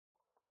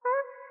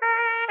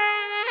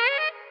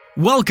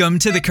Welcome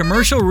to the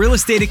Commercial Real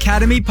Estate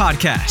Academy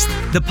podcast,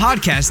 the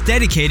podcast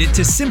dedicated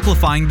to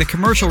simplifying the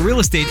commercial real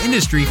estate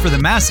industry for the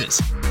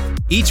masses.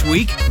 Each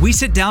week, we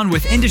sit down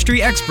with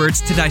industry experts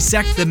to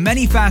dissect the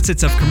many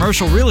facets of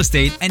commercial real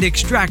estate and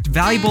extract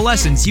valuable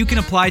lessons you can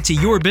apply to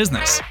your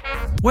business.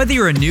 Whether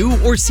you're a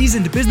new or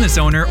seasoned business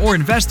owner or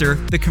investor,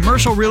 the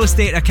Commercial Real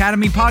Estate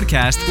Academy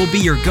podcast will be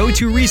your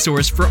go-to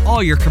resource for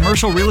all your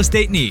commercial real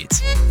estate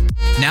needs.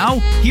 Now,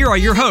 here are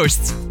your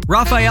hosts,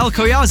 Rafael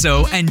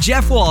Collazo and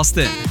Jeff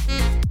Walston.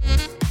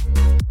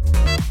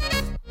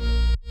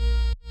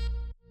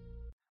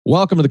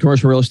 Welcome to the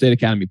Commercial Real Estate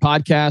Academy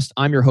podcast.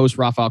 I'm your host,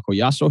 Rafael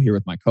Collazo, here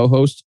with my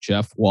co-host,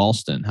 Jeff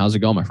Walston. How's it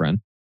going, my friend?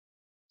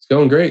 It's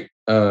going great.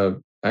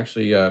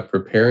 Actually,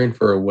 preparing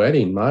for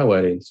my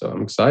wedding, so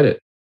I'm excited.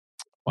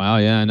 Wow,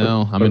 yeah, I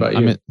know. What about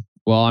you?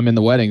 I'm in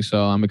the wedding,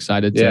 so I'm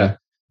excited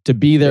to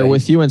be there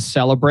with you and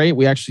celebrate.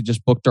 We actually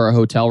just booked our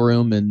hotel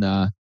room in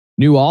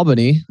New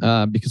Albany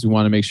because we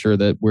want to make sure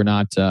that we're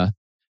not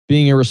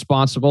being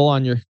irresponsible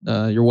on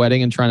your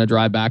wedding and trying to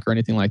drive back or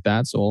anything like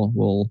that. So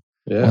we'll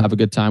have a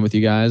good time with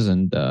you guys,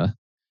 and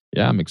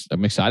I'm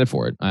excited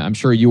for it. I'm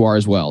sure you are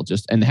as well.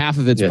 And half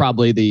of it's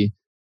probably the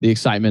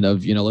excitement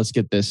of let's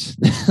get this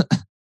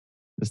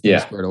this thing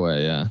squared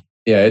away.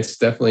 Yeah, it's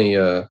definitely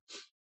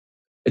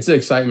it's the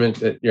excitement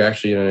that you're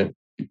actually going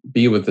to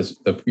be with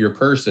your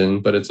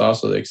person, but it's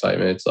also the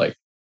excitement. It's like,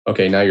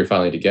 okay, now you're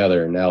finally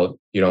together, and now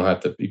you don't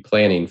have to be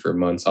planning for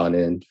months on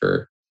end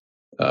for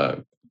a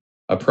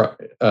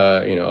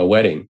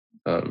wedding.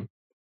 The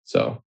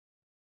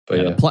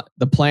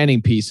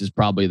planning piece is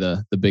probably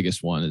the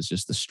biggest one. Is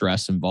just the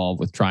stress involved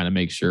with trying to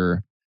make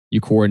sure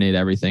you coordinate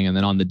everything, and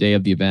then on the day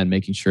of the event,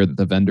 making sure that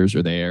the vendors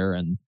are there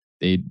and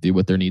they do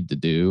what they need to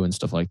do and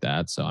stuff like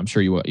that. So I'm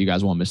sure you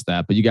guys won't miss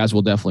that, but you guys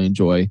will definitely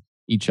enjoy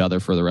each other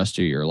for the rest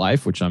of your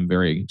life, which I'm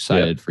very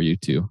excited for you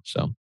too.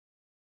 So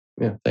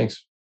yeah,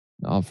 thanks.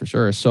 Oh, for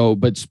sure. So,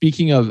 but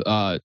speaking of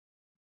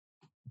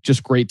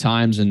just great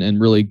times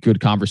and really good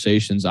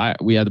conversations,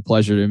 we had the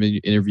pleasure of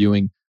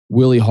interviewing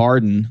Willie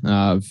Harden,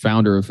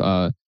 founder of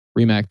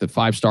RE/MAX, the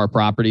 5-star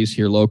properties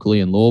here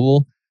locally in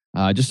Louisville.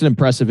 Just an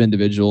impressive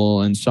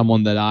individual and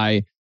someone that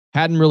I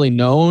hadn't really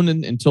known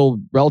until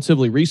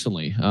relatively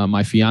recently.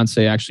 My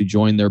fiance actually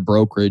joined their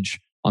brokerage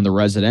on the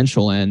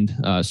residential end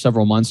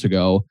several months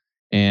ago.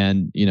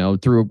 And,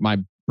 through my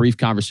brief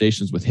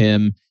conversations with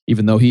him,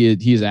 even though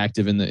he is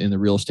active in the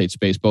real estate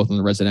space, both on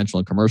the residential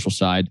and commercial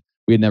side,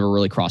 we had never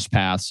really crossed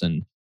paths.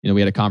 And, we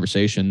had a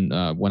conversation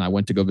when I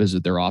went to go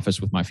visit their office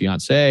with my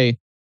fiance.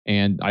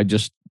 And I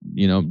just,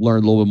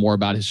 learned a little bit more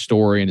about his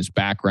story and his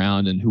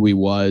background and who he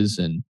was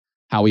and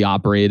how he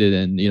operated.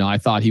 And, I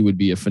thought he would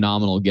be a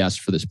phenomenal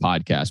guest for this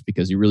podcast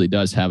because he really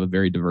does have a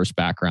very diverse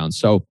background.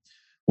 So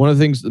one of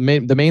the things, the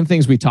main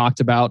things we talked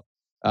about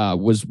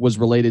was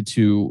related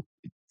to,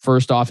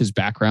 first off, his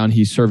background.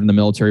 He served in the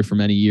military for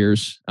many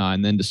years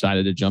and then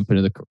decided to jump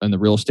into the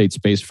real estate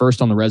space,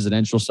 first on the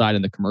residential side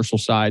and the commercial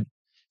side.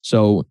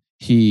 So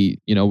we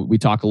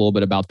talk a little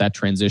bit about that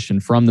transition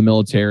from the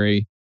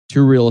military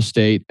to real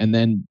estate, and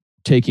then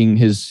taking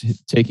his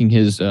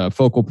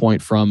focal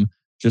point from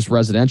just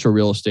residential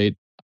real estate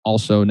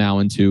also now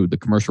into the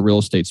commercial real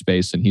estate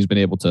space. And he's been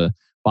able to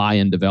buy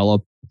and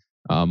develop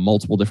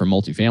multiple different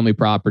multifamily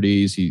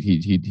properties.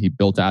 He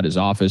built out his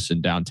office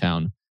in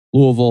downtown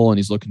Louisville, and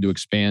he's looking to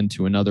expand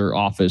to another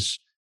office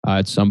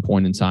at some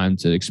point in time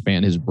to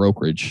expand his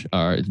brokerage,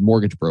 his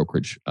mortgage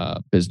brokerage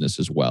business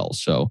as well.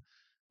 So,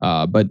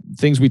 but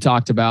things we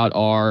talked about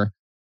are,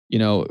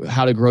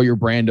 how to grow your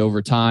brand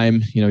over time.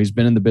 He's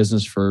been in the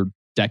business for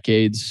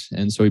decades,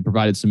 and so he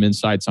provided some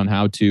insights on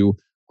how to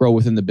grow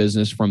within the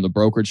business from the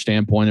brokerage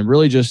standpoint. And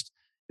really just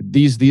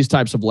these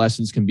types of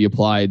lessons can be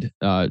applied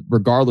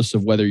regardless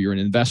of whether you're an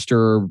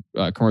investor,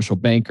 commercial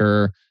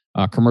banker,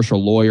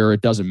 commercial lawyer.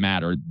 It doesn't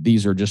matter.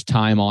 These are just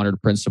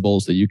time-honored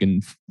principles that you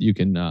can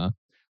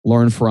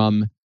learn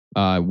from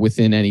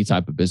within any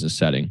type of business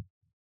setting.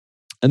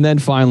 And then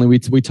finally,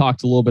 we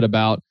talked a little bit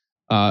about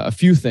a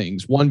few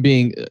things. One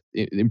being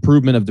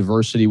improvement of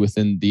diversity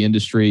within the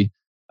industry.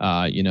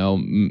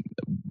 One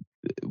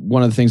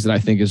of the things that I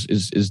think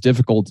is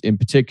difficult, in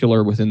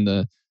particular within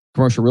the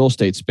commercial real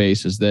estate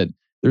space, is that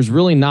there's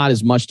really not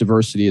as much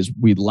diversity as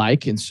we'd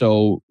like. And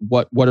so,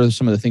 what are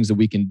some of the things that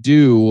we can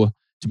do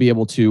to be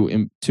able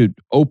to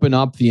open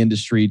up the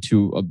industry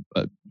to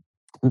a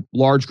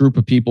large group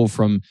of people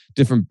from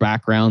different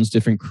backgrounds,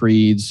 different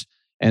creeds,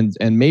 and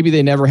maybe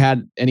they never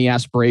had any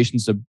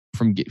aspirations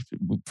from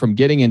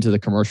getting into the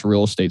commercial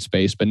real estate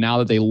space, but now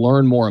that they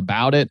learn more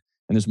about it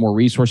and there's more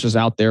resources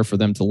out there for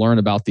them to learn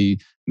about the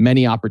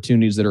many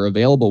opportunities that are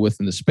available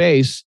within the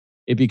space,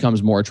 it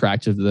becomes more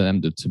attractive to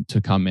them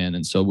to come in.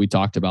 And so we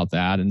talked about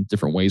that and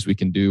different ways we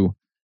can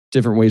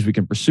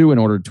pursue in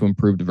order to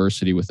improve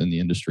diversity within the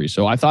industry.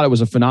 So I thought it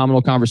was a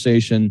phenomenal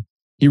conversation.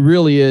 He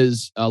really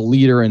is a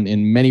leader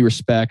in many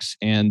respects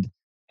and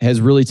has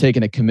really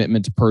taken a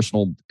commitment to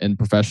personal and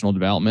professional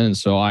development. And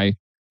so I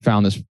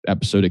found this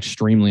episode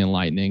extremely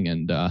enlightening.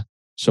 And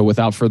so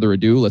without further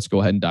ado, let's go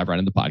ahead and dive right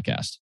into the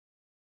podcast.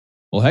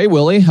 Well, hey,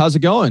 Willie, how's it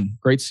going?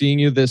 Great seeing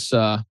you this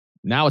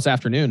now it's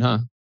afternoon, huh?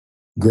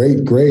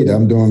 Great.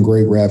 I'm doing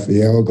great,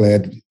 Raphael.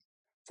 Glad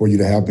for you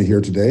to have me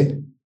here today.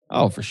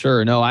 Oh, for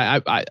sure. No,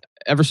 I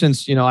ever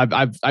since,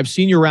 I've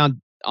seen you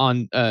around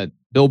on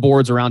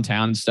billboards around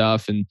town and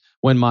stuff. And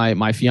when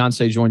my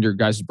fiance joined your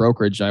guys'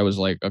 brokerage, I was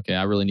like, okay,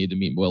 I really need to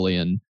meet Willie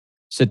and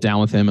sit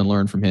down with him and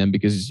learn from him,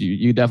 because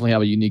you definitely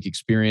have a unique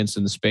experience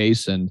in the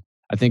space. And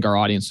I think our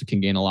audience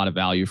can gain a lot of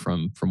value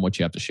from what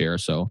you have to share.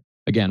 So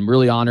again,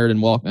 really honored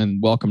and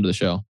welcome to the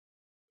show.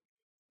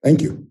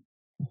 Thank you.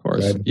 Of course.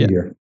 Glad to be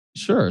here.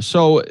 Sure.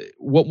 So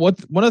what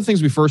one of the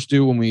things we first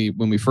do when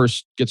we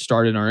first get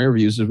started in our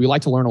interviews is we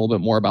like to learn a little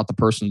bit more about the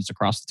persons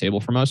across the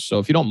table from us. So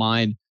if you don't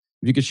mind,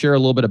 if you could share a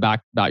little bit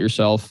about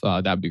yourself,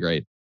 that'd be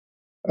great.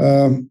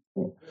 I've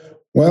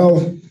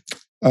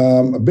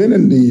been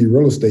in the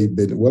real estate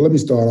business. Well, let me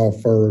start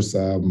off first.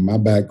 My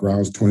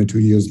background is 22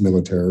 years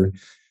military.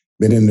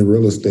 Been in the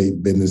real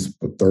estate business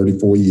for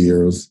 34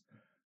 years.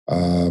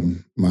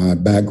 My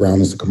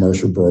background is a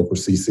commercial broker,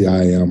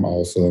 CCIM.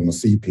 Also, I'm a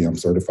CPM,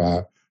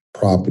 certified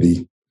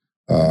property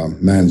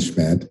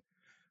management.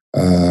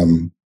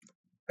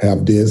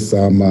 Have did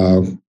some,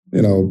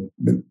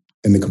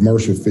 in the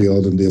commercial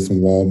field, and did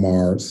some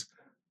Walmarts,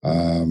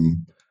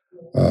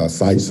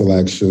 site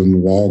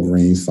selection,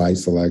 Walgreens site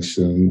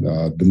selection,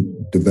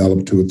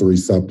 developed 2 or 3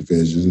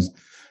 subdivisions.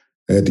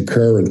 At the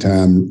current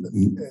time,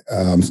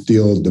 I'm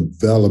still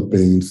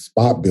developing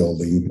spot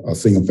building,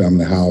 single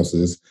family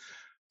houses.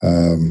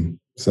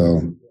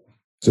 So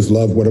just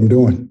love what I'm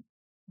doing.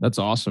 That's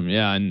awesome.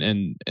 Yeah.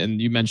 And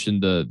you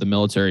mentioned the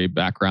military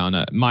background.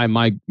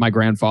 My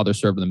grandfather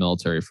served in the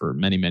military for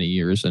many, many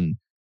years. And,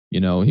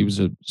 he was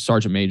a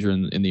sergeant major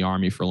in the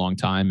Army for a long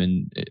time.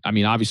 And I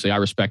mean, obviously I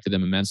respected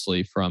him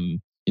immensely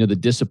from, the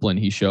discipline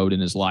he showed in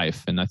his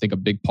life. And I think a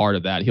big part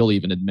of that, he'll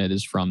even admit,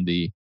 is from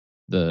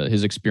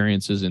his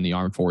experiences in the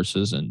armed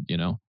forces. And,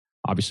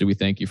 obviously we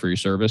thank you for your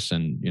service.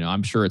 And,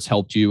 I'm sure it's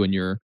helped you in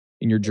your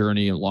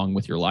journey along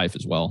with your life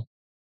as well.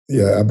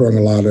 Yeah, I brought a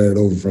lot of that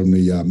over from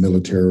the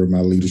military,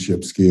 my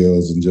leadership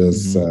skills, and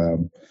just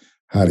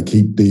how to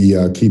keep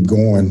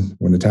going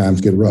when the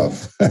times get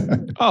rough.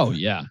 Oh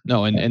yeah,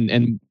 no,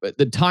 and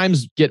the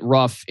times get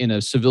rough in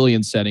a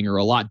civilian setting are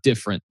a lot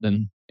different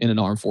than in an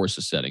armed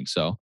forces setting.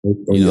 So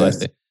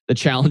yes. The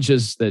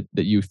challenges that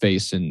you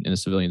face in a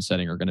civilian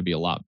setting are going to be a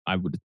lot, I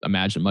would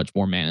imagine, much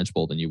more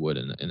manageable than you would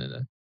in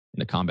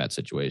a combat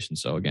situation.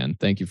 So again,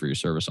 thank you for your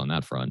service on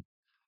that front.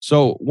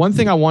 So one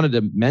thing I wanted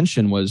to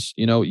mention was,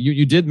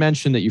 you did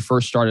mention that you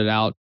first started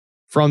out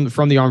from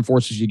the armed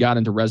forces, you got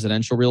into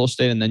residential real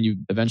estate, and then you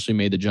eventually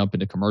made the jump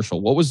into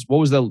commercial. What was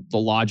the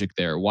logic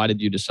there? Why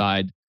did you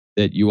decide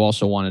that you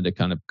also wanted to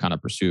kind of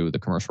pursue the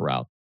commercial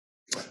route?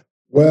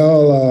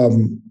 Well,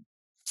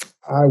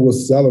 I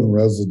was selling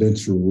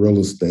residential real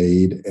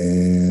estate,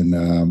 and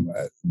I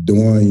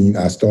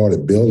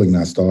started building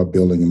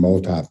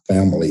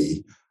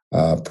multifamily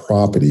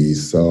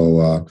properties.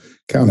 So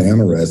kind of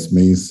interests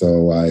me.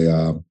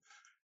 So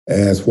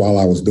while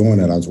I was doing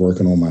that, I was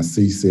working on my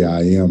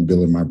CCIM,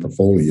 building my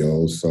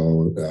portfolio.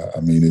 So,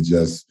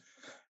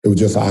 it was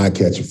just an eye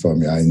catcher for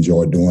me. I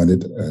enjoyed doing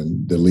it.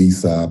 And the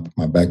lease up,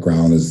 my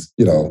background is,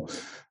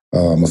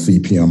 I'm a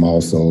CPM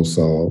also.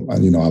 So, I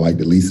like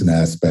the leasing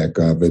aspect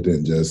of it,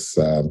 and just,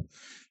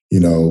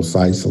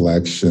 site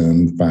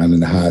selection, finding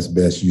the highest,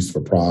 best use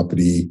for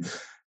property,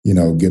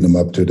 getting them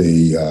up to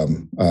the,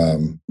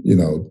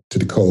 to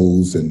the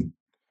codes and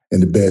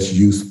the best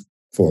use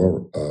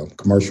for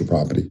commercial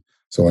property.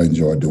 So I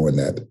enjoy doing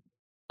that.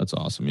 That's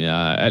awesome.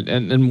 Yeah.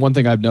 And one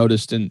thing I've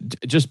noticed, and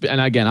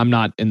again, I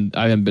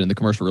haven't been in the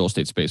commercial real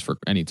estate space for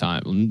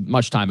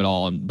much time at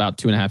all. I'm about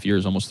 2.5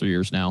 years, almost 3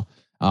 years now.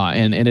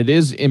 And it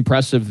is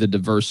impressive, the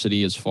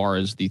diversity as far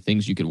as the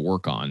things you could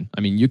work on.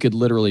 I mean, you could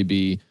literally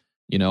be,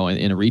 in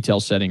a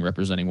retail setting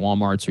representing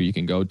Walmarts, or you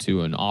can go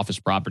to an office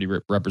property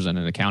represent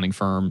an accounting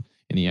firm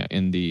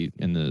in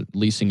the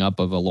leasing up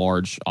of a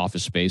large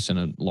office space in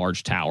a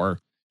large tower.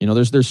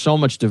 There's so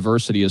much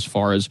diversity as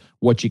far as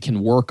what you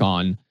can work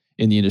on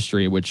in the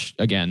industry, which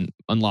again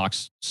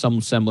unlocks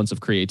some semblance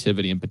of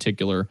creativity, in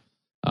particular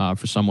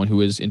for someone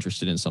who is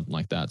interested in something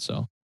like that.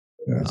 So,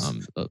 yes.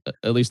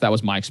 At least that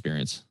was my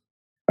experience.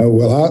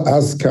 Well, I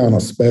was kind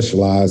of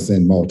specialized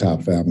in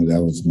multifamily.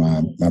 That was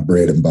my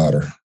bread and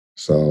butter.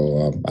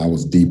 So I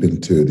was deep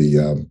into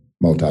the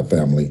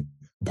multifamily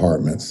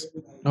apartments.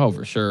 Oh,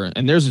 for sure.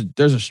 And there's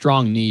a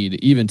strong need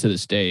even to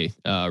this day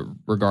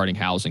regarding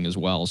housing as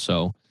well.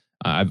 So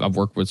I've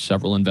worked with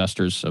several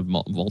investors of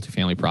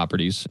multifamily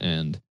properties,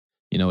 and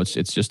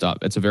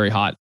it's a very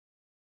hot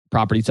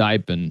property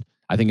type, and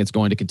I think it's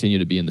going to continue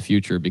to be in the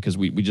future because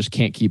we just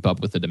can't keep up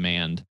with the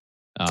demand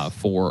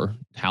for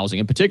housing,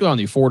 in particular on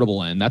the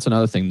affordable end. That's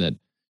another thing that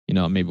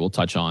maybe we'll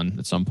touch on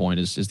at some point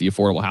is the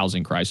affordable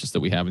housing crisis that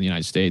we have in the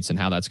United States, and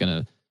how that's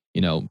going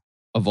to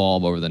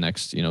evolve over the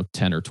next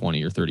 10 or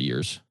 20 or 30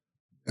 years.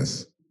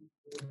 Yes.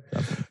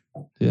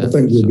 Yeah. I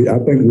think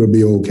we'll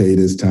be okay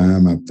this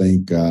time. I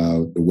think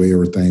the way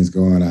everything's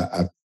going,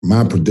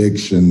 my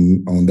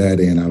prediction on that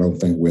end, I don't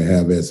think we'll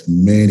have as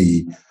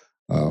many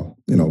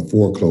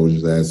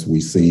foreclosures as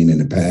we've seen in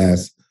the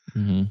past.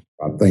 Mm-hmm.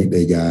 I think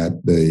they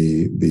got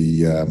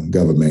the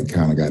government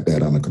kind of got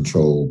that under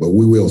control, but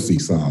we will see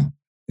some,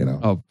 you know.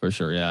 Oh, for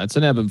sure. Yeah. It's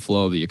an ebb and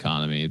flow of the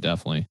economy,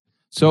 definitely.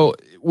 So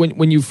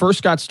when you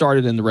first got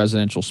started in the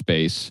residential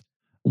space,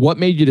 what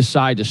made you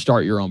decide to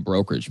start your own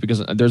brokerage?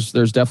 Because there's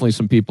definitely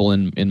some people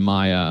in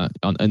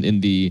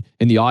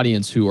the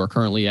audience who are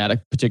currently at a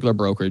particular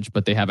brokerage,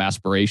 but they have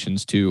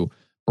aspirations to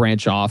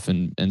branch off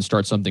and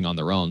start something on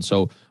their own.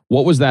 So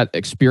what was that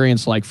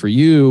experience like for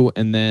you?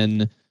 And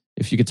then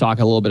if you could talk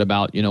a little bit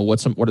about,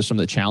 what are some of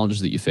the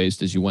challenges that you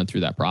faced as you went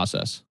through that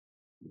process?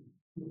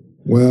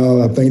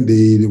 Well, I think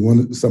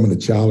some of the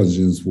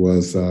challenges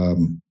was,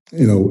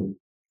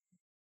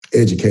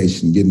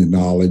 education, getting the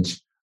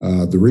knowledge.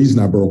 The reason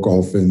I broke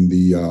off in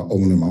the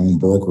owning my own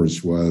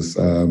brokerage was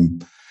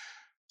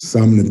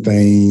some of the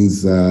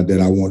things that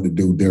I wanted to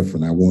do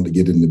different. I wanted to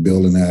get in the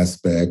building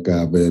aspect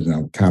of it, and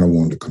I kind of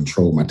wanted to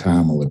control my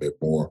time a little bit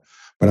more.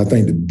 But I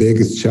think the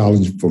biggest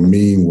challenge for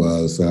me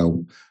was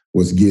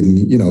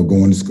getting,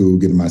 going to school,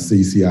 getting my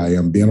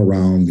CCIM, being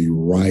around the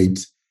right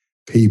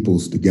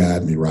peoples to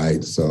guide me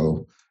right.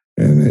 So,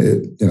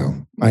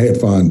 and I had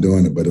fun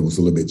doing it, but it was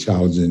a little bit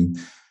challenging,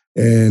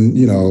 and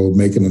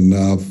making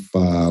enough,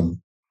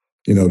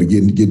 to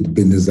get the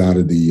business out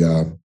of the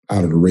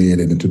red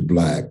and into the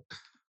black.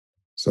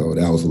 So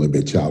that was a little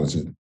bit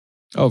challenging.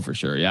 Oh, for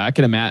sure. Yeah, I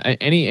can imagine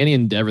any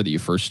endeavor that you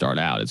first start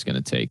out, it's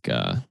going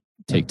to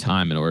take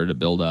time in order to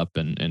build up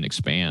and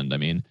expand. I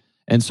mean,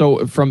 and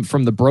so from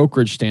the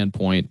brokerage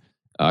standpoint,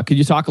 could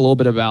you talk a little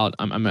bit about?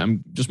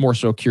 I'm just more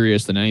so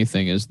curious than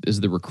anything is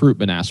the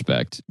recruitment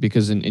aspect,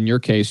 because in your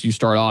case, you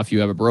start off, you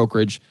have a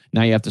brokerage,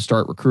 now you have to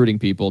start recruiting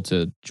people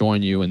to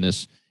join you in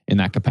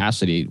that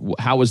capacity.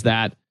 How was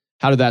that?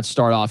 How did that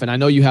start off? And I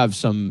know you have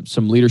some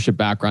leadership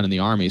background in the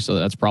Army, so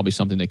that's probably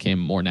something that came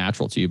more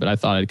natural to you. But I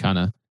thought I'd kind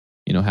of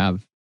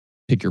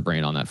pick your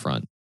brain on that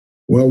front.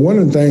 Well, one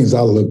of the things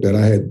I looked at,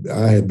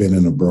 I had been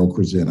in a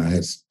brokerage and I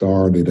had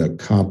started a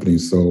company.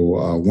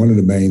 So one of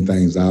the main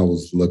things I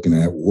was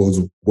looking at was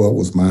what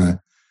was my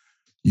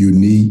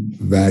unique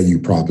value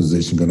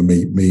proposition going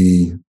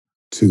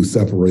to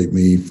separate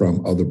me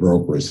from other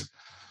brokers.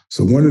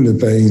 So one of the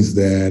things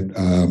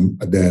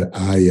that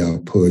I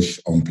push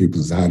on people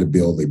is how to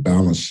build a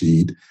balance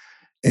sheet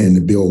and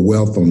to build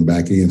wealth on the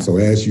back end. So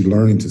as you're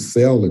learning to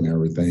sell and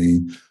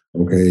everything,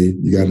 okay,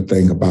 you got to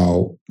think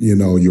about,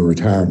 your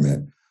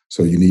retirement.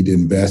 So you need to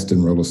invest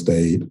in real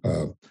estate,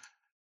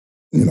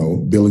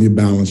 building your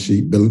balance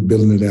sheet,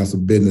 building it as a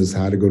business,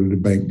 how to go to the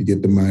bank to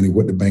get the money,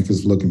 what the bank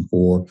is looking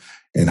for,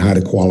 and how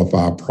to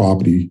qualify a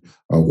property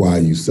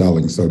while you're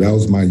selling. So that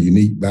was my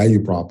unique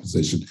value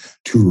proposition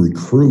to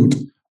recruit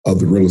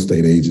other real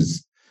estate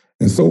agents.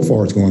 And so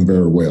far, it's going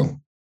very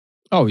well.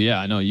 Oh, yeah,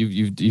 I know.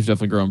 You've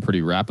definitely grown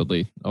pretty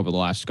rapidly over the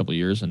last couple of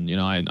years. And,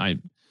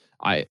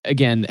 I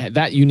again,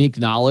 that unique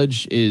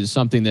knowledge is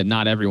something that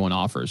not everyone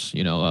offers.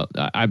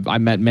 I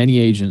met many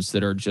agents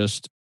that are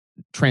just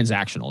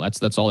transactional.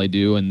 That's all they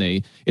do. And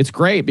it's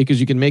great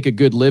because you can make a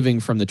good living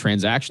from the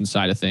transaction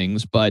side of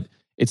things, but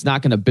it's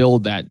not going to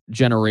build that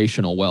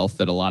generational wealth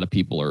that a lot of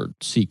people are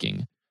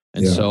seeking.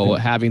 And so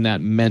having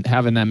that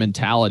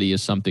mentality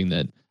is something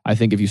that I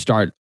think if you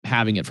start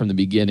having it from the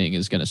beginning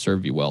is going to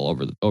serve you well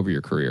over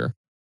your career.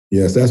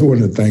 Yes, that's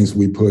one of the things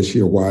we push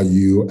here. While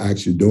you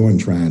actually doing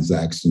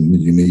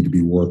transactions, you need to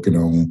be working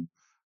on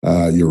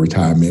your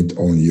retirement,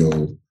 on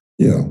your,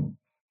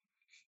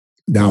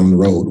 down the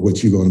road,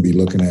 what you're going to be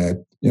looking at,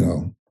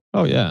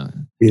 Oh, yeah.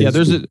 Yeah,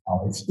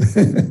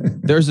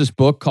 there's this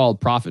book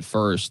called Profit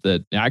First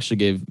that I actually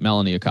gave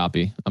Melanie a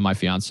copy, of my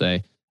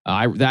fiance.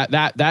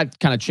 That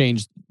kind of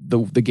changed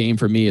the game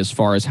for me as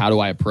far as how do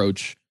I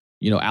approach,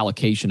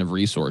 allocation of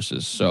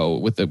resources. So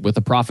with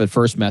the Profit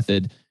First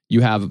method, you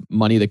have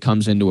money that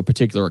comes into a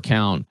particular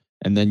account,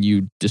 and then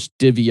you just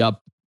divvy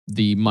up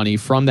the money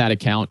from that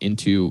account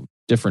into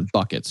different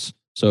buckets.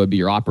 So it'd be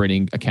your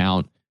operating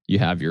account. You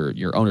have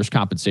your owner's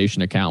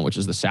compensation account, which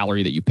is the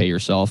salary that you pay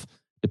yourself,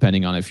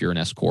 depending on if you're an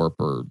S Corp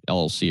or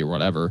LLC or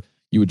whatever.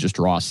 You would just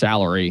draw a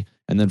salary.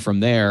 And then from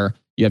there,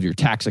 you have your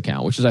tax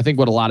account, which is, I think,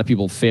 what a lot of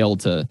people fail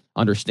to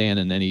understand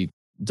in any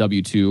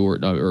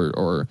W-2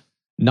 or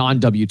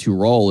non-W-2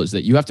 role, is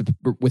that you have to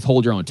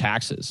withhold your own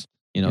taxes.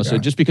 So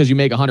just because you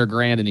make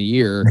 $100,000 in a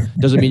year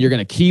doesn't mean you're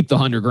going to keep the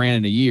 $100,000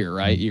 in a year,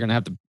 right? You're going to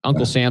have to.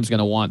 Uncle Sam's going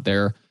to want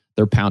their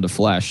pound of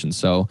flesh, and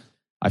so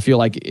I feel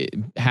like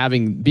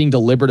being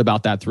deliberate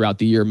about that throughout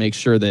the year makes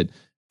sure that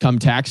come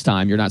tax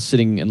time, you're not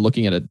sitting and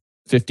looking at a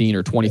 $15,000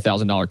 or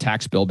 $20,000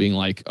 tax bill, being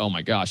like, oh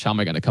my gosh, how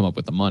am I going to come up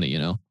with the money?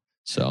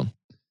 So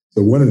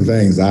one of the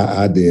things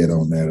I did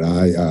on that,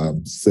 I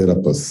set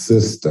up a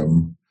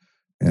system,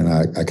 and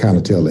I kind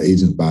of tell the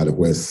agents about it,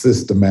 where it's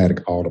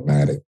systematic,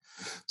 automatic.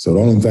 So the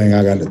only thing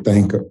I got to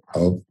think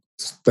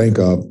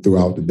of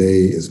throughout the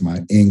day is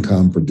my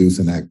income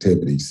producing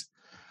activities.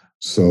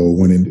 So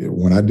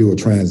when I do a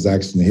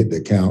transaction to hit the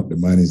account, the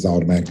money's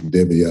automatically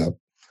divvy up.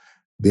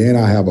 Then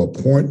I have an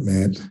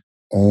appointment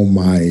on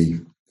my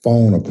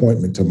phone,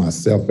 appointment to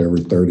myself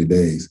every 30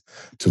 days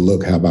to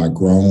look, have I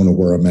grown or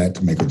where I'm at,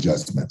 to make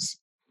adjustments.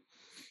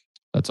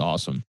 That's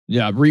awesome.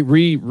 Yeah,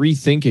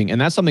 rethinking,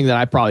 and that's something that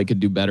I probably could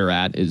do better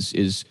at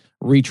is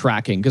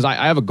retracking, because I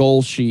have a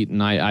goal sheet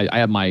and I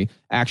have my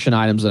action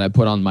items that I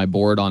put on my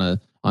board on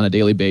a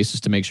daily basis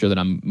to make sure that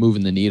I'm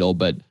moving the needle.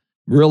 But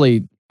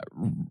really,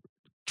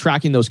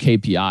 tracking those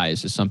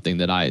KPIs is something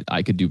that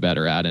I could do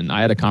better at. And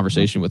I had a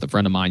conversation with a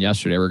friend of mine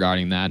yesterday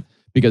regarding that,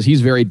 because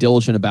he's very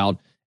diligent about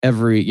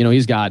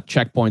he's got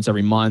checkpoints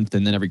every month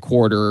and then every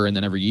quarter and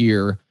then every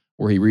year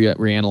where he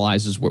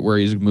reanalyzes where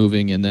he's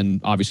moving and then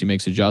obviously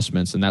makes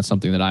adjustments. And that's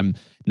something that I'm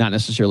not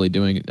necessarily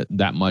doing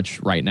that much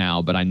right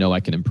now, but I know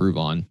I can improve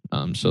on.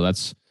 So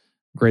that's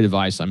great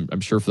advice. I'm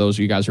sure for those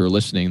of you guys who are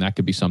listening, that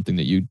could be something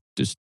that you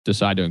just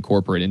decide to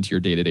incorporate into your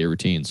day-to-day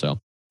routine. So.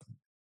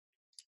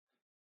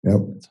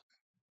 Yep.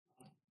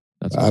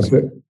 That's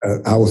awesome.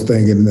 I was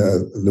thinking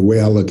the way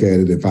I look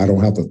at it, if I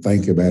don't have to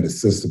think about it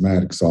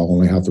systematic, so I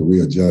only have to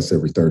readjust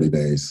every 30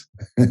 days.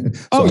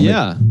 So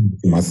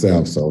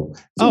myself. So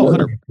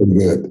it's pretty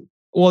good.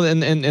 Well,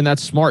 and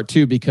that's smart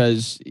too,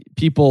 because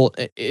people,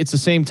 it's the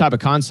same type of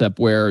concept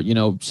where,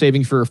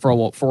 saving for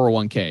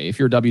 401k, if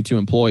you're a W-2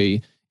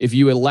 employee, if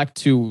you elect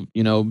to,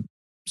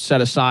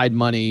 set aside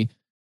money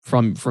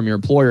from your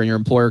employer, and your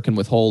employer can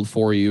withhold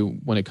for you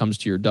when it comes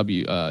to your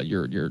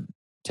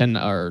 10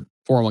 or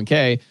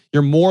 401k,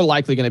 you're more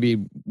likely going to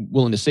be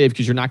willing to save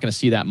because you're not going to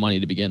see that money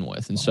to begin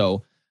with. And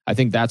so I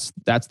think that's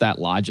that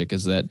logic,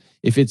 is that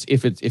if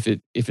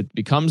it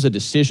becomes a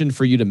decision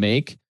for you to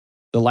make,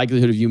 the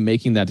likelihood of you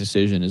making that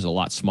decision is a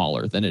lot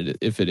smaller than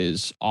if it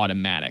is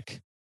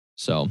automatic.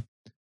 So,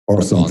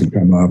 or something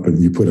come up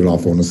and you put it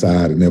off on the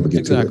side and never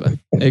get to it.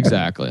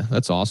 Exactly.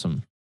 That's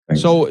awesome.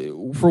 Thanks.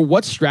 So, for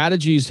what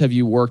strategies have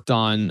you worked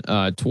on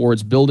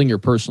towards building your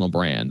personal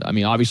brand? I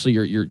mean, obviously,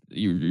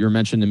 you're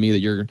mentioning to me that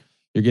you're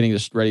getting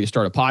ready to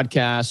start a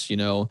podcast.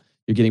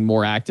 You're getting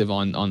more active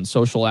on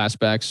social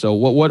aspects. So,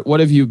 what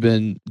have you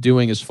been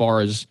doing as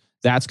far as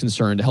that's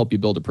concerned to help you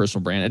build a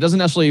personal brand? It doesn't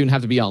necessarily even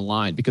have to be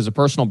online, because a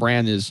personal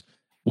brand is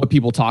what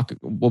people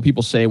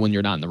say when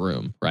you're not in the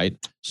room, right?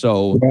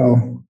 So,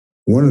 well,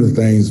 one of the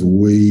things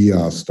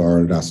I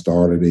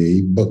started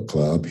a book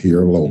club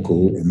here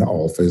local in the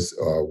office.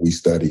 We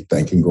study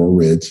Think and Grow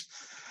Rich.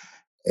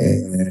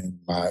 And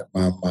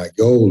my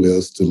goal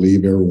is to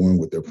leave everyone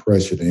with their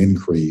pressure to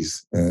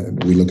increase.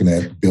 And we're looking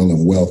at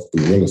building wealth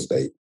through real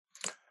estate.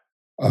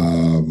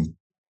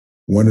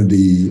 One of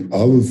the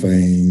other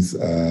things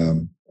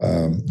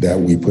that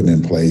we put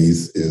in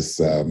place is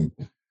to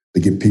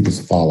get people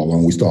to follow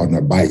along. We started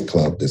a bike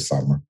club this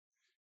summer,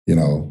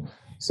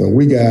 So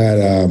we got,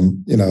 I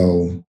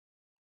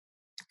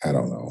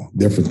don't know,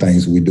 different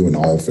things we do in the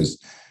office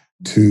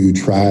to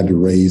try to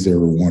raise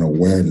everyone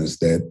awareness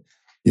that,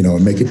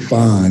 and make it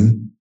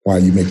fun while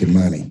you're making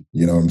money.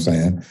 You know what I'm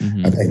saying?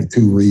 Mm-hmm. I think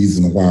 2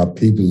 reasons why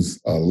people's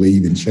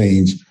leave and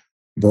change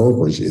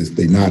brokerage is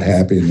they're not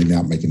happy and they're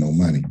not making no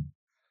money.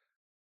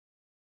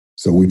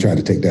 So we try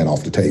to take that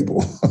off the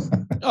table.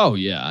 Oh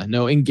yeah,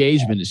 no,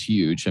 engagement is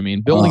huge. I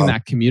mean, building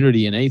that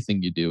community in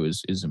anything you do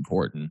is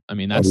important. I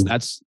mean,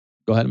 that's.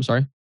 Go ahead. I'm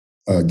sorry.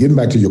 Getting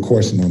back to your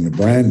question on the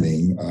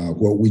branding,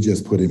 what we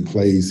just put in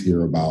place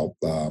here about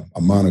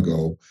a month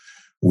ago,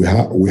 we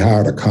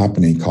hired a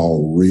company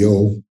called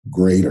Real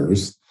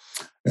Graders.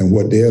 And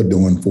what they're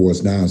doing for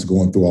us now is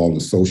going through all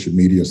the social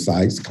media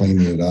sites,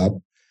 cleaning it up,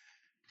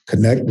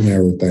 connecting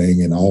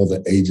everything, and all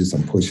the agents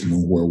I'm pushing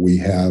them where we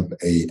have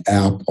a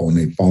app on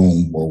their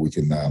phone where we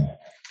can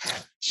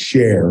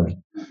share,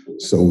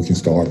 so we can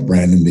start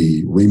branding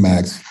the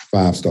RE/MAX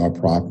 5-star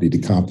property, the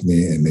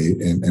company,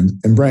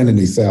 and branding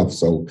themselves.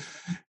 So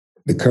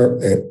at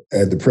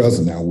the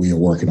present now, we are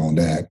working on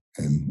that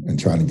and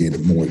trying to get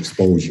it more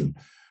exposure.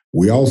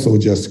 We also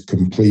just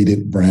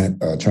completed trying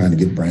to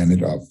get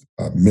branded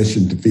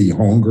Mission to Feed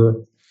Hunger,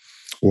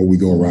 where we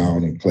go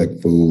around and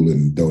collect food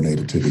and donate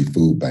it to the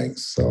food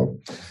banks. So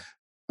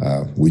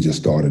we just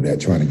started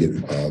that, trying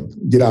to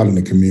get out in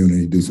the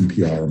community, do some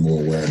PR and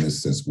more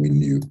awareness since we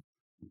knew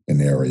in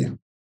the area.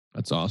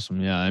 That's awesome.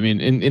 Yeah. I mean,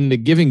 in the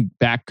giving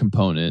back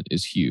component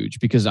is huge,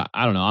 because I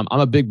don't know, I'm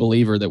a big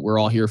believer that we're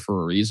all here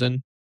for a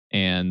reason.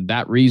 And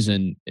that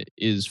reason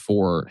is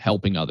for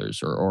helping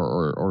others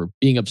or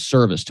being of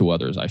service to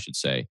others, I should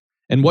say.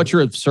 And what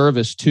you're of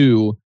service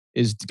to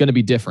is going to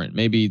be different.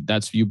 Maybe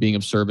that's you being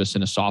of service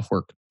in a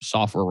software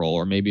role,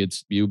 or maybe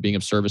it's you being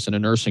of service in a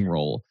nursing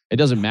role. It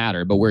doesn't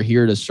matter, but we're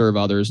here to serve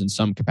others in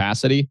some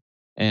capacity.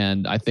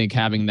 And I think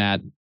having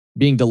that,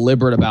 being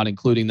deliberate about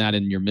including that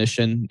in your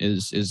mission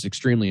is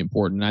extremely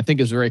important. And I think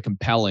is very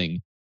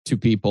compelling to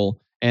people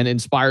and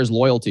inspires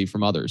loyalty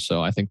from others.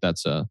 So I think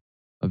that's a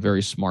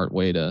very smart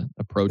way to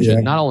approach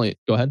it. Not only,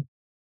 go ahead.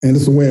 And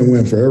it's a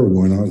win-win for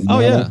everyone.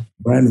 Yeah.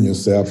 Branding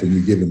yourself and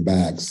you're giving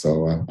back.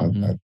 So I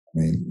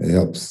mean, it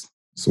helps.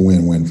 It's a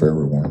win-win for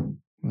everyone.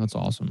 That's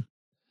awesome.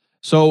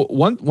 So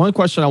one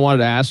question I wanted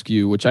to ask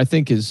you, which I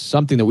think is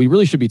something that we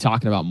really should be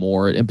talking about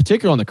more, in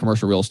particular on the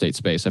commercial real estate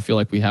space. I feel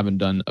like we haven't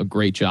done a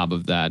great job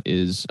of that,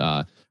 is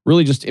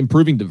really just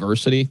improving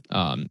diversity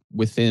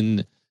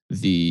within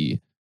the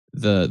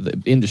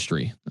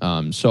industry.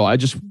 So I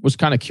just was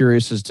kind of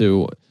curious as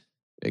to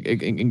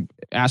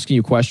asking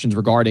you questions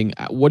regarding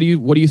what do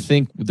you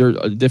think there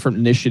are different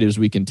initiatives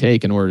we can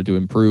take in order to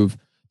improve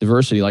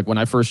diversity. Like when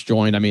I first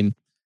joined, I mean,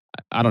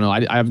 I don't know,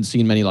 I haven't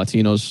seen many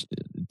Latinos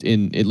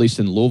at least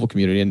in the Louisville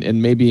community,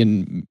 and maybe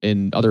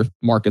in other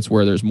markets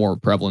where there's more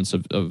prevalence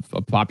of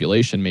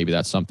population, maybe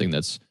that's something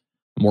that's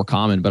more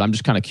common. But I'm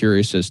just kind of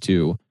curious as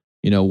to,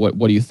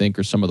 what do you think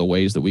are some of the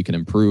ways that we can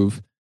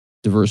improve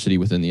diversity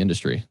within the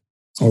industry?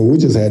 Oh, we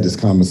just had this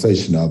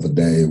conversation the other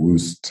day. We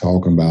was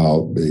talking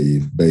about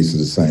basically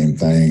the same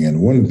thing.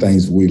 And one of the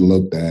things we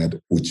looked at,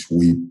 which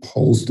we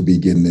supposed to be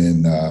getting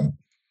in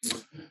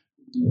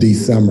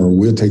December,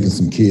 we're taking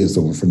some kids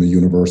over from the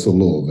University of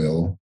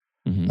Louisville,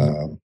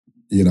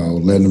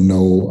 letting them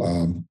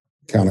know,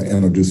 kind of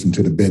introduce them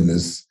to the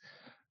business,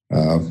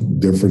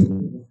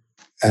 different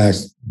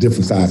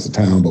sides of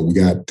town. But we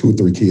got 2 or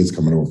 3 kids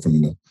coming over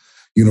from the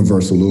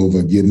University of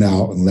Louisville, getting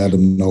out and let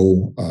them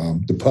know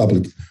the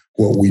public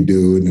what we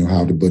do and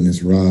how the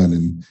business run,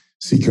 and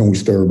see can we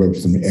stir up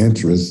some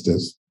interest that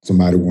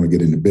somebody want to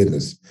get into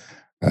business.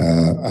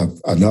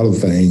 Another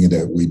thing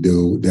that we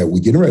do that we're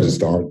getting ready to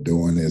start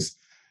doing is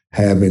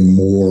having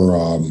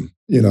more,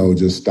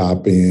 just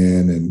stop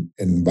in and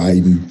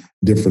inviting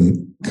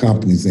different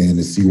companies in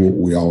to see what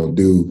we all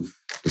do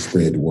to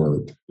spread the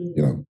word.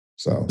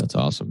 So that's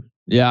awesome.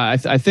 Yeah,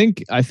 I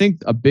think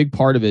a big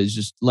part of it is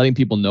just letting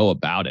people know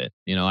about it.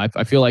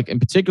 I feel like in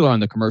particular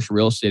on the commercial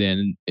real estate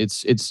end,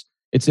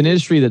 it's an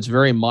industry that's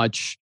very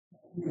much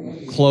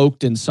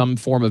cloaked in some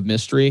form of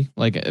mystery.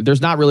 Like there's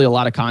not really a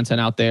lot of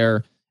content out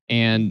there.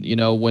 And,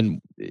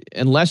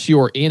 unless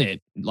you're in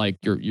it, like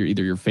you're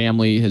either your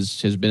family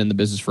has been in the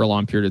business for a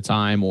long period of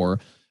time, or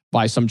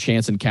by some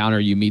chance encounter,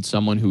 you meet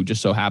someone who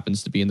just so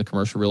happens to be in the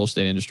commercial real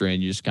estate industry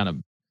and you just kind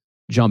of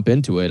jump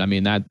into it. I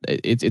mean, that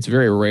it's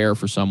very rare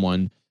for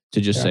someone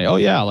to just say, oh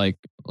yeah, like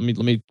let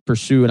me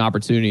pursue an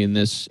opportunity in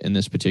this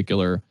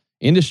particular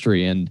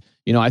industry. And,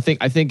 I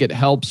think it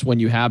helps when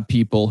you have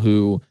people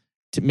who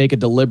to make a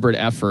deliberate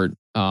effort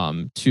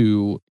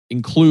to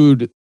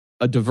include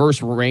a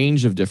diverse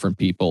range of different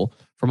people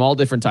from all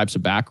different types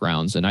of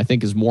backgrounds. And I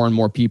think as more and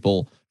more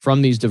people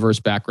from these diverse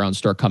backgrounds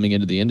start coming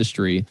into the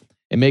industry,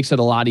 it makes it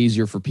a lot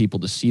easier for people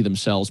to see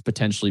themselves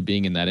potentially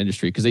being in that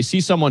industry, because they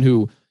see someone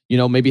who,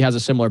 maybe has a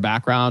similar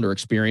background or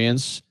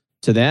experience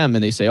to them,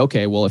 and they say,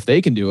 okay, well, if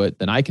they can do it,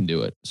 then I can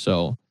do it.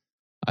 So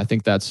I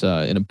think that's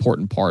an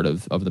important part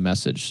of the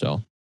message.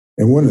 So.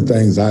 And one of the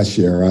things I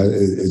share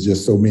is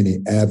just so many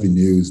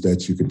avenues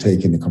that you can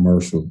take in the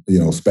commercial,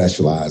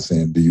 specialize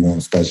in. Do you want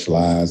to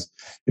specialize?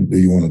 Do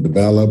you want to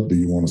develop? Do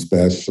you want to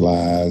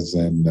specialize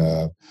in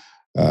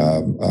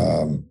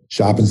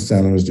shopping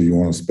centers? Do you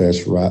want to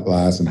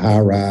specialize in high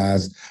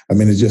rise? I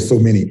mean, there's just so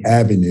many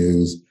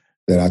avenues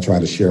that I try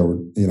to share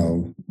with,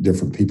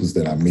 different peoples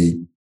that I meet.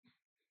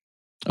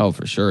 Oh,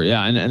 for sure.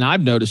 Yeah. And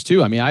I've noticed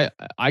too, I mean,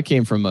 I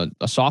came from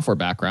a software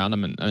background.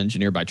 I'm an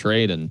engineer by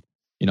trade, and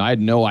I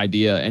had no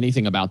idea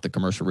anything about the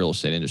commercial real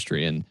estate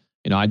industry. And,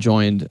 I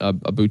joined a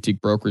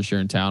boutique brokerage here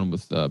in town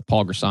with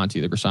Paul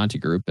Grisanti, the Grisanti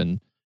Group. And,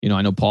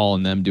 I know Paul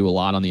and them do a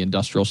lot on the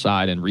industrial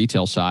side and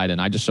retail side.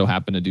 And I just so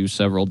happen to do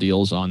several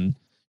deals on,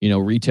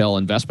 retail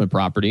investment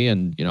property.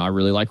 And, I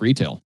really like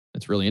retail.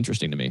 It's really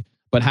interesting to me.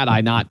 But had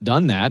I not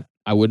done that,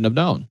 I wouldn't have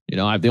known. The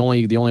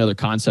only other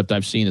concept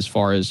I've seen as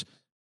far as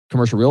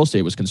commercial real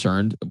estate was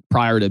concerned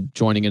prior to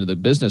joining into the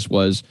business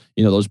was,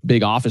 those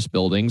big office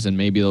buildings and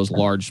maybe those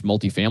large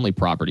multifamily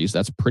properties.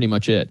 That's pretty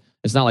much it.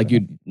 It's not like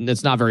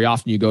it's not very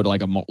often you go to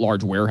like a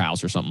large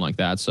warehouse or something like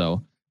that.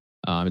 So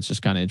it's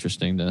just kind of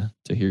interesting to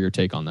hear your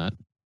take on that.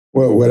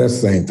 Well,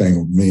 that's the same thing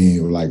with me.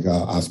 Like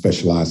I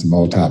specialized in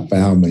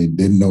multifamily,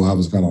 didn't know I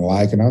was going to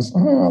like, and I was, I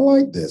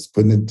like this,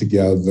 putting it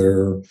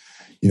together,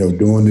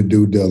 doing the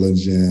due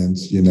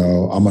diligence.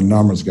 I'm a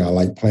numbers guy. I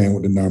like playing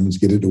with the numbers,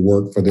 get it to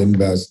work for the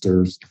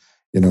investors.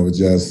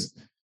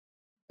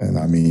 And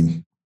I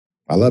mean,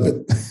 I love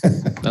it.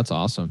 That's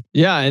awesome.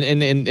 Yeah,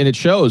 and it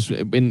shows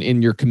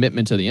in your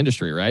commitment to the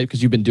industry, right?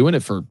 Because you've been doing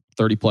it for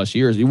 30 plus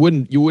years. You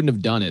wouldn't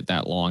have done it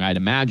that long, I'd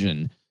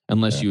imagine,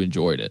 unless you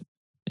enjoyed it.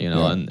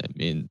 And I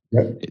mean,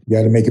 you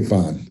got to make it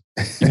fun.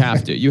 You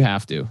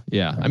have to.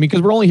 Yeah. I mean,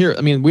 because we're only here.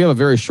 I mean, we have a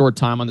very short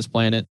time on this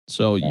planet,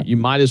 so you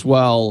might as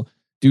well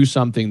do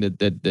something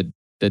that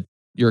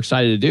you're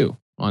excited to do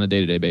on a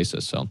day-to-day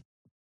basis. So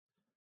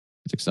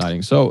it's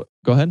exciting. So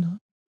go ahead.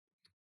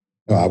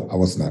 No, I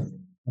was not.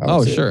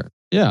 Sure.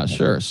 Yeah,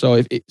 sure. So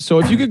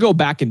if you could go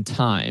back in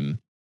time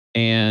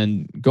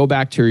and go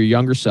back to your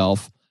younger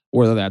self,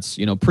 whether that's,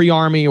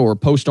 pre-Army or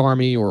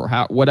post-Army or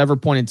whatever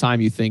point in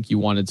time you think you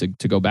wanted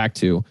to go back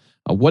to,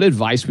 what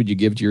advice would you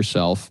give to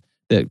yourself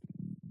at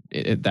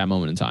that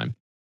moment in time?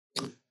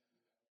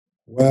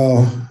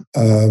 Well,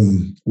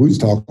 we was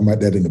talking about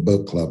that in the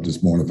book club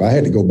this morning. If I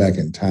had to go back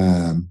in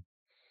time,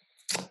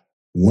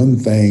 one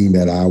thing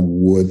that I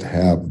would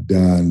have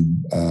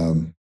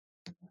done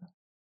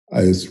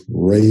is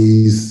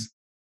raise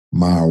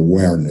my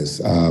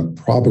awareness.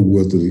 Probably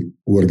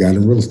would have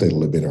gotten in real estate a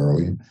little bit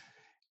earlier.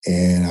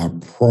 and I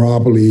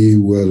probably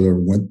would have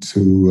went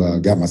to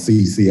got my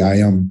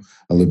CCIM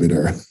a little bit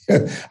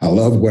early. I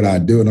love what I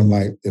do, and I'm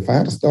like, if I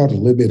had to start a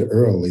little bit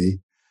early,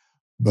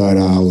 but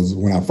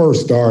when I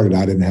first started,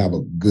 I didn't have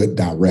a good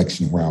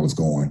direction where I was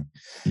going,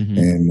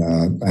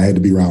 and I had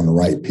to be around the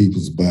right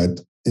peoples. But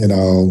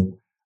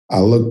I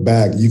look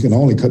back, you can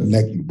only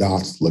connect the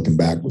dots looking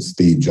back with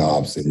Steve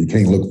Jobs, and you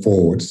can't look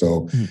forward.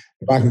 So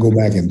if I can go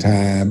back in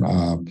time,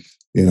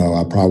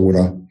 I probably would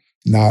have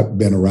not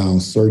been around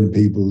certain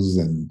peoples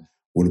and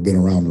would have been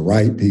around the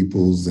right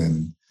peoples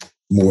and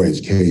more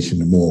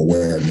education and more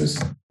awareness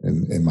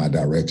in my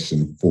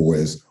direction for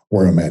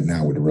where I'm at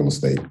now with the real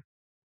estate.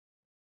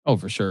 Oh,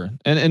 for sure.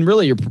 And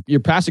really your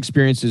past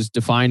experiences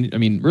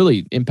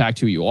really impact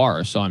who you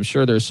are. So I'm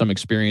sure there's some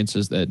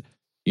experiences that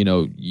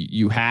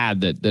you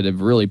had that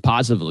have really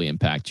positively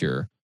impact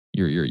your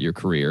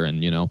career.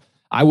 And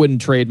I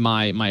wouldn't trade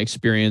my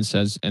experience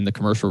in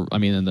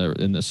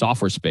the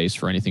software space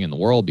for anything in the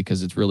world,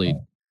 because it's really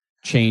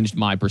changed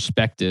my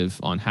perspective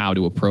on how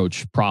to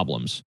approach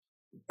problems.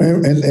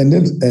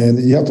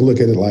 And you have to look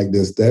at it like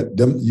this: that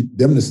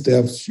them the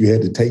steps you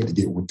had to take to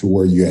get to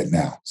where you're at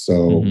now.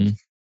 So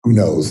who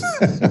knows?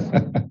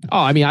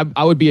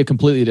 I would be a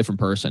completely different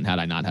person had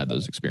I not had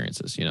those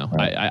experiences.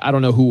 Right. I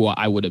don't know who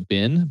I would have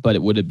been, but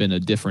it would have been a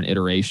different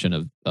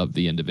iteration of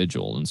the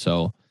individual. And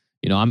so,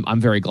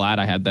 I'm very glad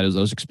I had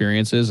those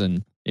experiences.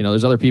 And,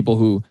 there's other people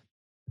who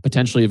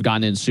potentially have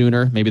gotten in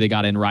sooner. Maybe they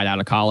got in right out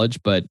of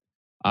college, but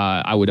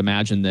I would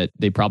imagine that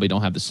they probably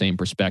don't have the same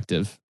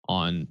perspective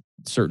on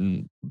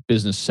certain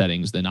business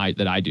settings that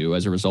I do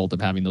as a result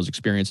of having those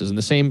experiences. And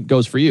the same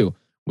goes for you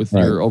with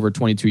your over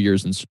 22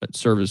 years in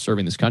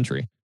serving this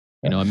country.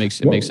 It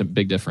makes a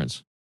big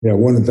difference. Yeah,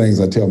 one of the things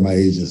I tell my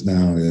agents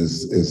now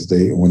is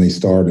when they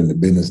start in the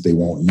business they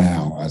want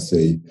now, I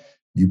say,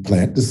 you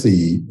plant the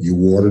seed, you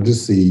water the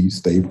seed,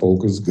 stay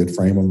focused, good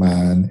frame of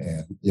mind,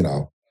 and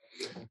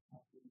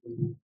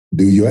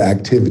do your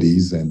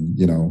activities, and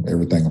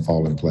everything will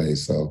fall in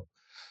place. So,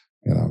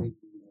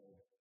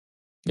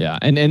 Yeah,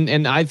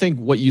 and I think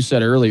what you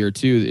said earlier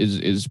too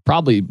is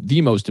probably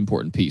the most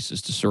important piece,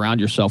 is to surround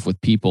yourself with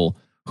people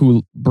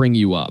who bring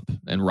you up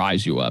and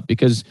rise you up,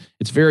 because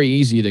it's very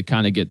easy to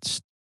kind of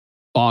get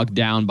bogged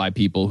down by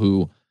people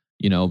who,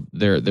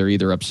 they're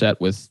either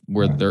upset with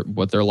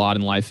what their lot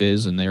in life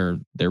is, and they're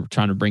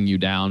trying to bring you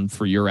down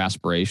for your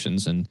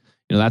aspirations, and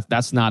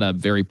that's not a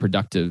very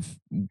productive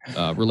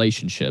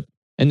relationship.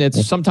 And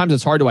sometimes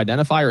it's hard to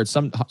identify, or it's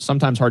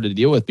sometimes hard to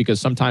deal with, because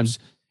sometimes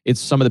it's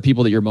some of the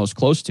people that you're most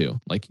close to,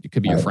 like it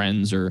could be your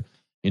friends or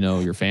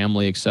your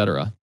family, et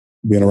cetera.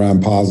 Being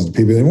around positive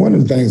people. And one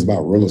of the things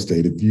about real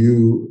estate,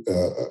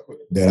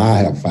 that I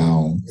have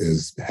found,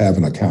 is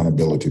having an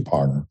accountability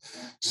partner.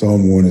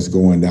 Someone is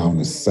going down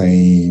the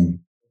same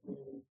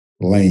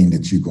lane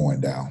that you're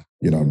going down.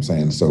 You know what I'm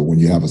saying? So when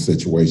you have a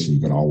situation, you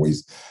can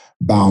always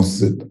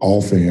bounce it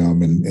off of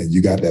him, and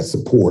you got that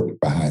support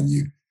behind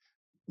you.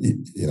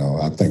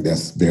 I think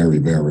that's very,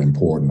 very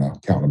important, an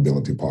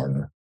accountability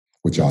partner,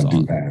 which I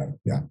do have.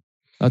 Yeah.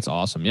 That's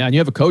awesome. Yeah. And you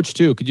have a coach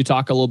too. Could you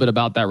talk a little bit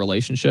about that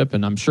relationship?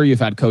 And I'm sure you've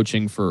had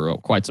coaching for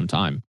quite some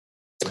time.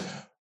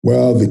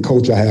 Well, the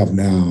coach I have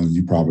now,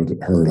 you probably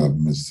heard of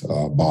him, is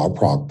Bob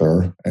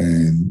Proctor.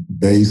 And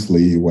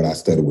basically what I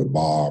studied with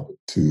Bob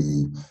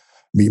to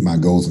meet my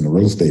goals in the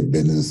real estate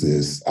business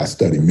is I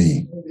study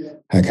me.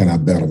 How can I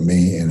better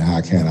me, and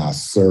how can I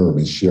serve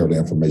and share the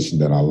information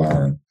that I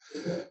learned?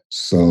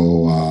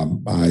 So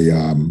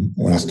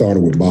when I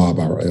started with Bob,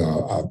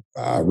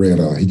 I read,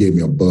 he gave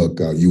me a book,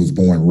 You Was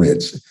Born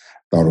Rich.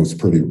 Thought it was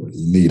pretty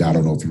neat. I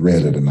don't know if you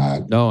read it or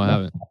not. No, I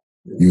haven't.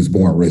 You Was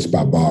Born Rich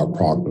by Bob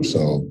Proctor.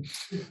 So,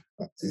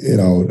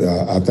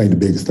 I think the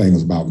biggest thing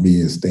was about me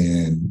is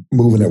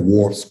moving at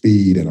warp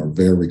speed in a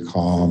very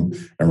calm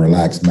and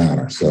relaxed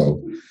manner.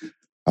 So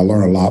I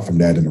learned a lot from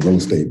that in the real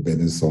estate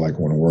business. So like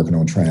when I'm working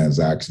on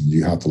transactions,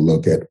 you have to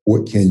look at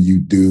what can you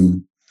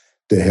do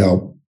to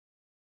help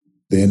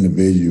the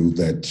individual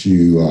that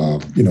you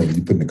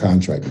putting the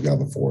contract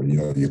together for,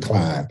 your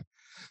client,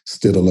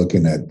 instead of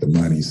looking at the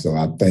money. So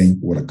I think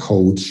with a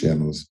coach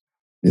and,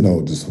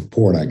 the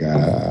support I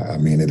got,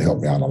 it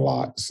helped me out a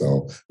lot.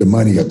 So the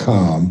money will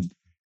come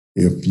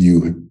if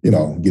you,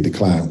 get the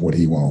client what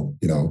he wants.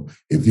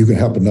 If you can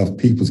help enough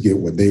people get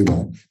what they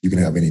want, you can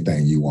have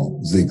anything you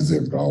want. Zig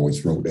Ziglar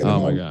always wrote that.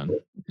 Oh my God.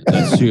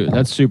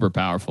 That's super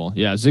powerful.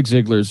 Yeah. Zig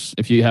Ziglar's,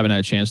 if you haven't had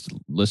a chance to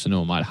listen to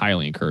him, I'd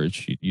highly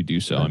encourage you do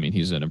so.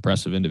 He's an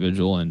impressive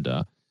individual,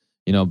 and,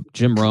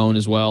 Jim Rohn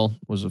as well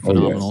was a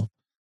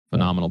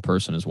phenomenal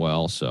person as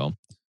well. So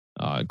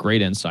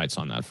great insights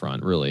on that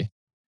front, really.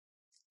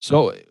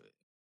 So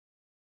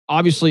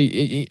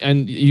obviously,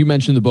 and you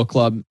mentioned the book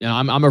club.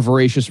 I'm a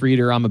voracious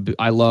reader.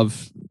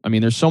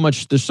 There's so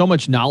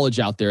much knowledge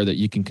out there that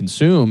you can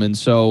consume. And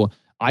so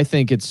I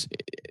think it's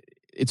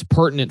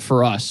pertinent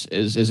for us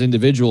as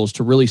individuals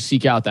to really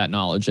seek out that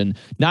knowledge. And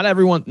not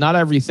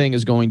everything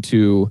is going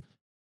to,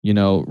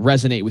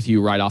 resonate with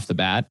you right off the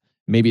bat.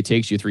 Maybe it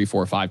takes you 3,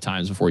 4, 5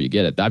 times before you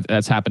get it.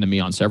 That's happened to me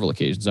on several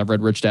occasions. I've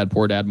read Rich Dad,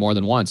 Poor Dad more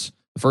than once.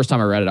 The first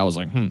time I read it, I was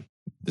like,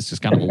 this is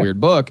kind of a weird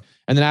book.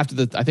 And then after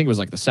I think it was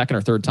like the second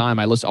or third time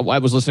I was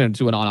listening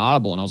to it on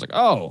Audible, and I was like,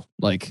 oh,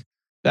 like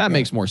that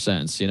makes more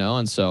sense,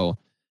 And so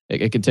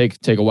it can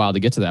take a while to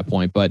get to that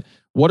point. But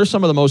what are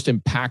some of the most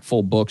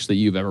impactful books that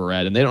you've ever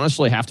read? And they don't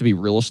necessarily have to be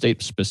real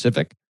estate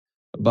specific,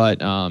 but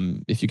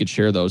if you could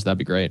share those, that'd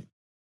be great.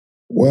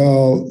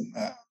 Well,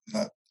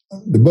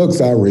 the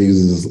books I read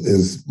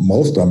is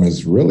most of them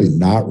is really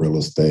not real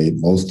estate.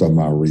 Most of them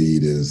I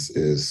read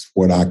is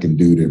what I can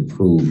do to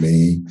improve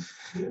me.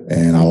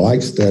 And I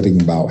like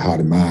studying about how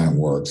the mind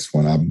works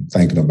when I'm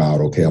thinking about,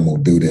 okay, I'm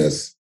going to do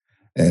this.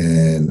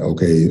 And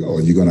okay,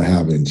 or you're going to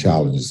have any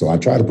challenges. So I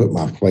try to put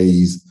my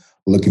plays,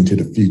 look into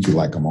the future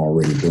like I'm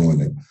already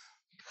doing it.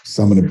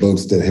 Some of the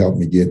books that helped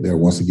me get there,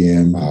 once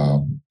again,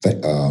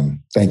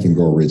 Think and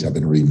Grow Rich. I've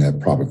been reading that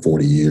probably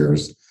 40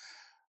 years.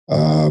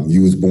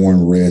 You Was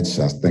Born Rich.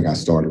 I think I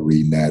started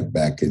reading that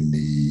back in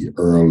the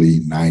early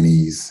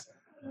 90s.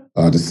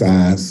 The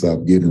Science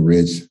of Getting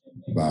Rich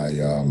by,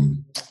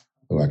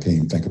 I can't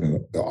even think of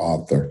the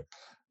author.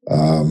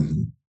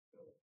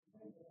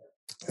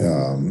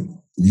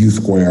 U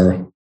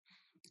Square,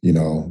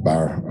 by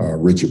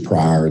Richard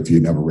Pryor. If you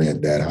never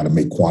read that, How to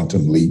Make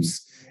Quantum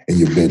Leaps in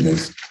Your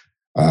Business.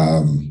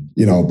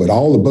 But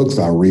all the books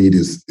I read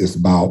is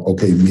about,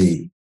 okay,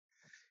 me.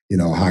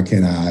 How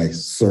can I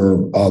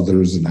serve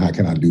others and how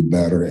can I do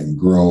better and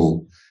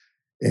grow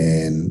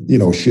and,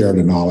 share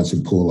the knowledge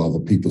and pull other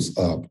people's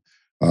up.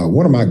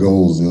 One of my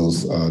goals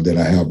is that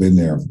I have in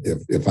there,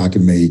 if I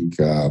can make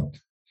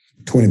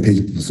 20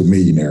 people a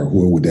millionaire,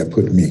 where would that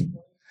put me?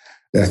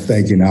 That's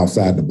thinking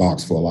outside the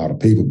box for a lot of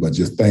people, but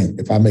just think,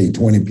 if I made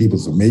 20 people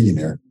a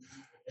millionaire,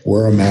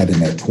 where am I in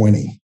that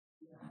 20?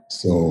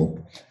 So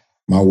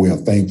my way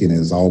of thinking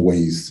is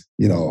always,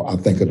 I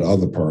think of the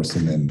other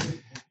person, and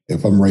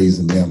if I'm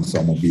raising them,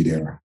 so I'm gonna be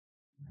there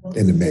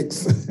in the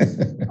mix.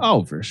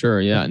 Oh, for sure.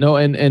 Yeah. No.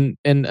 And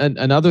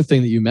another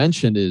thing that you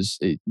mentioned is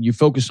you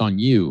focus on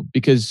you,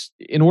 because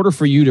in order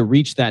for you to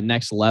reach that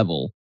next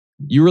level,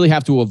 you really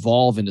have to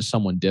evolve into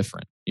someone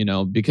different,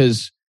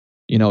 because,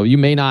 you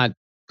may not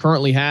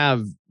currently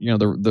have,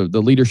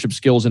 the leadership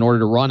skills in order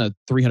to run a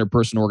 300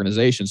 person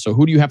organization. So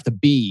who do you have to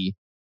be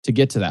to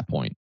get to that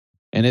point?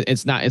 And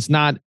it's not,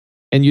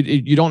 and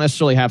you don't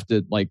necessarily have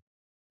to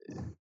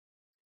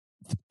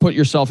put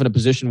yourself in a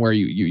position where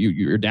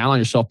you're down on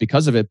yourself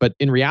because of it. But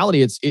in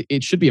reality,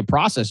 it should be a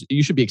process.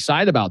 You should be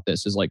excited about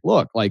this. Is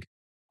look,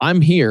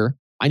 I'm here.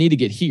 I need to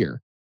get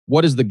here.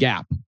 What is the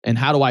gap? And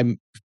how do I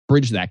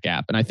bridge that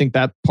gap? And I think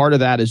that part of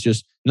that is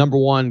just, number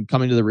one,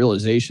 coming to the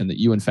realization that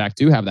you in fact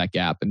do have that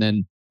gap, and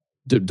then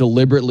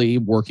deliberately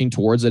working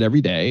towards it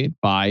every day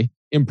by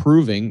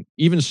improving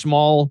even a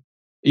small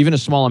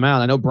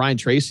amount. I know Brian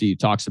Tracy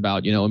talks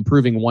about,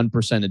 improving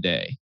 1% a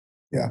day.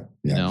 Yeah.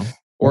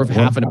 Or if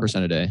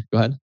 0.5% a day. Go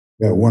ahead.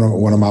 Yeah,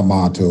 one of my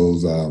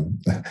mottos,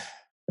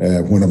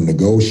 when I'm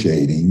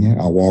negotiating,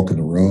 I walk in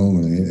the room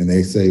and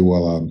they say,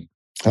 well,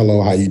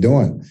 hello, how you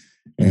doing?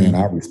 And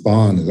I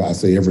respond, as I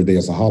say, every day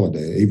is a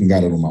holiday. I even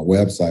got it on my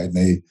website,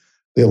 and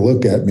they'll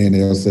look at me and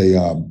they'll say,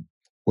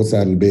 what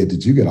side of the bed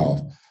did you get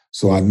off?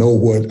 So I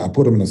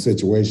put them in a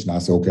situation. I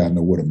say, okay, I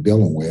know what I'm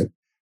dealing with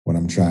when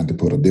I'm trying to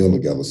put a deal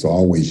together. So I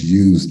always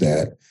use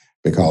that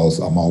because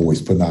I'm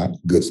always putting out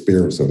good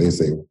spirits. So they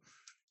say,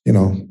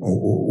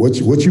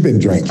 what you been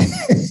drinking?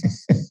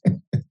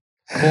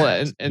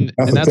 Well, and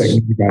that's a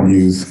technique I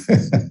use.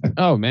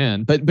 Oh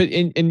man, but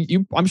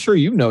I'm sure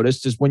you've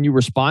noticed is when you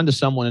respond to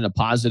someone in a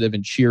positive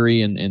and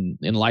cheery and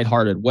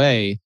lighthearted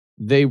way,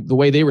 the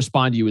way they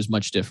respond to you is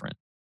much different.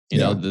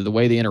 The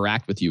way they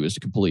interact with you is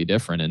completely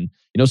different. And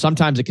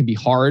sometimes it can be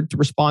hard to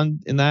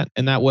respond in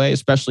that way,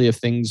 especially if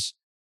things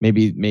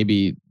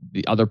maybe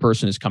the other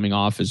person is coming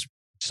off as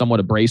somewhat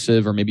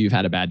abrasive, or maybe you've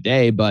had a bad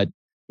day. But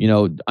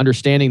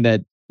understanding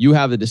that you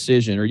have a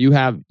decision, or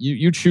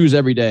you choose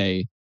every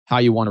day how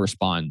you want to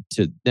respond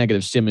to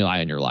negative stimuli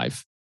in your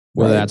life,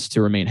 whether that's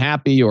to remain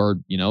happy or,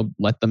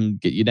 let them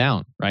get you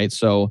down. Right.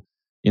 So,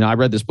 I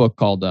read this book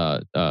called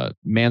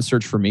Man's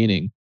Search for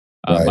Meaning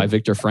by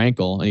Viktor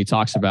Frankl. And he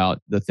talks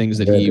about the things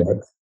that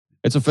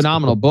it's a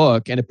phenomenal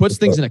book, and it puts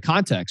things into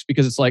context,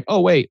 because it's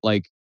oh, wait,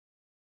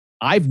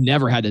 I've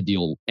never had to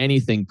deal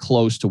anything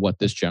close to what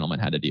this gentleman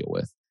had to deal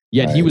with.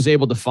 Yet he was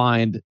able to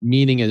find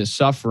meaning in his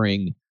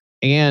suffering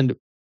and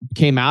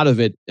came out of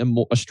it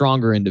a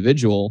stronger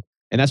individual.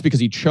 And that's because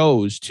he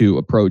chose to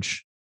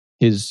approach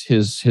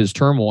his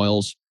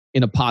turmoils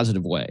in a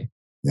positive way.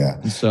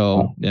 Yeah. And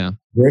so, yeah.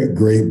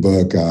 Great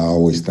book. I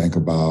always think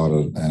about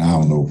it, and I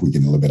don't know if we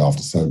get a little bit off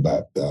the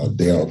subject, about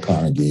Dale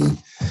Carnegie.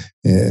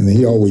 And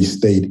he always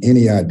stated,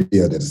 any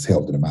idea that is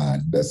held in the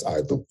mind that's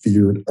either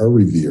feared or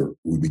revered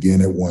will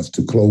begin at once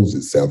to close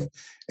itself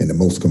in the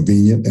most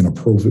convenient and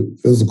appropriate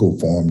physical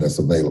form that's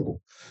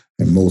available.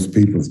 And most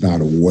people is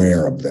not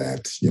aware of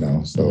that,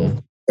 so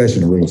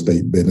especially in the real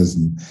estate business.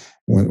 And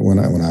when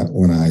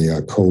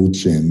I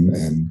coach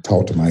and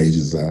talk to my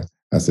agents,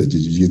 I said,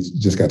 you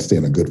just got to stay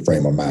in a good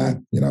frame of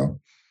mind,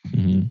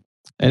 Mm-hmm.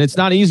 And it's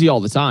not easy all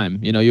the time.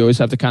 You always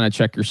have to kind of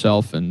check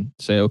yourself and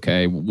say,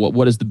 okay,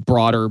 what is the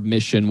broader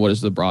mission? What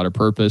is the broader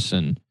purpose?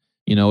 And,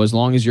 as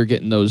long as you're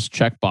getting those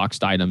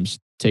checkboxed items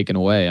taken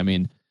away. I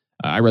mean,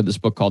 I read this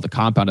book called The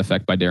Compound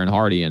Effect by Darren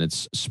Hardy, and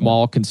it's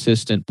small,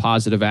 consistent,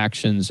 positive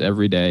actions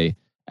every day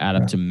add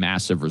up to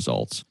massive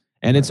results.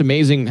 And it's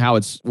amazing how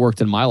it's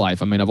worked in my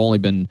life. I mean, I've only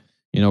been,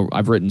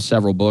 I've written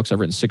several books. I've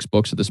written 6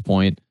 books at this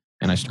point,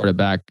 and I started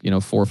back,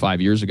 4 or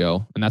 5 years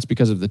ago. And that's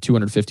because of the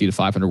 250 to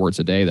 500 words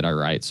a day that I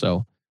write.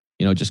 So,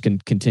 just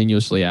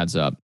continuously adds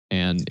up.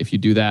 And if you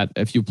do that,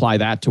 if you apply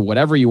that to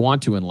whatever you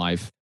want to in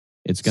life,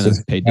 it's going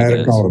to pay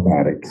dividends.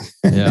 Automatic.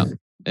 Yeah,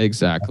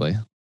 exactly.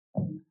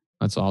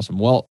 That's awesome.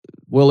 Well,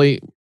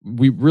 Willie,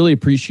 we really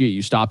appreciate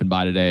you stopping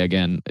by today.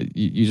 Again,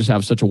 you just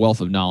have such a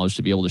wealth of knowledge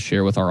to be able to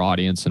share with our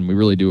audience, and we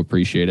really do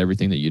appreciate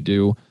everything that you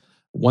do.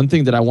 One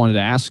thing that I wanted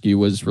to ask you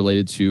was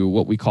related to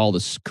what we call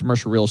this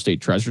commercial real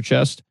estate treasure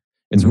chest.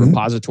 It's a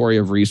repository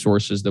of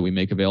resources that we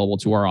make available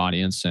to our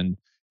audience, and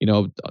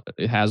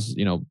it has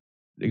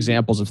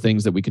examples of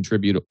things that we could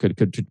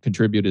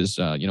contribute as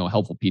a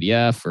helpful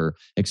PDF or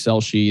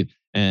Excel sheet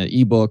and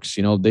ebooks.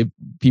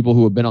 People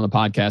who have been on the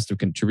podcast have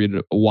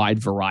contributed a wide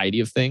variety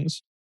of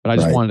things. But I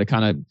just wanted to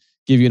kind of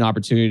give you an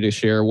opportunity to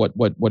share what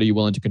are you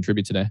willing to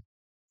contribute today?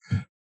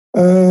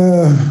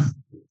 I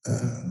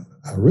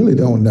really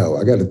don't know.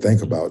 I got to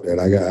think about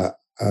that.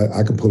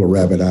 I can pull a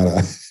rabbit out of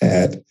a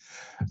hat.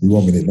 You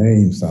want me to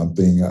name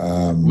something?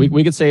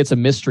 We could say it's a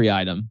mystery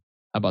item.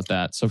 How about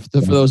that? So for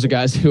those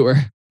guys who are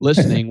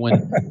listening,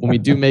 when we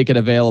do make it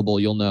available,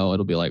 you'll know.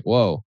 It'll be like,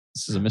 whoa,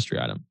 this is a mystery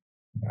item.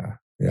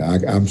 Yeah,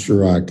 I'm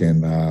sure I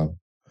can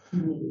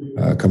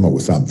come up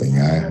with something.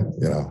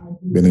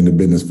 Been in the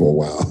business for a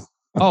while.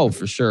 Oh,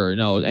 for sure.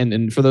 No,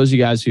 and for those of you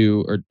guys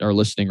who are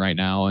listening right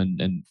now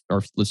and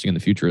are listening in the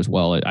future as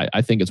well,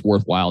 I think it's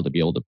worthwhile to be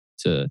able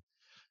to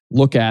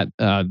look at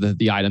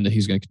the item that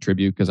he's going to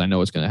contribute, because I know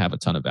it's going to have a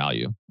ton of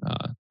value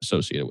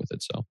associated with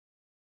it. So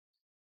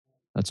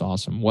that's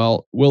awesome.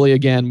 Well, Willie,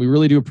 again, we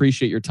really do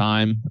appreciate your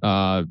time.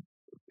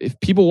 If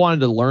people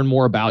wanted to learn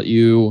more about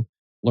you,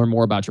 learn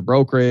more about your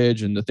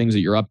brokerage and the things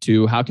that you're up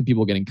to, how can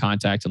people get in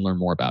contact and learn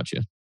more about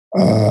you?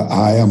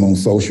 I am on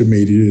social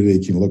media. They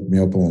can look me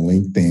up on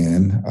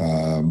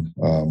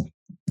LinkedIn.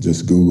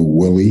 Just Google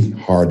Willie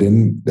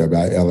Harden,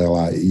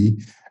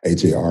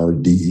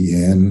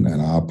 WILLIEHARDEN,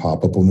 and I'll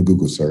pop up on the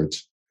Google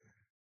search.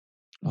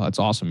 Oh, that's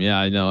awesome. Yeah,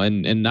 I know.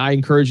 And I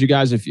encourage you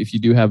guys, if you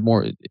do have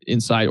more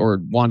insight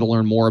or want to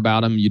learn more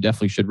about him, you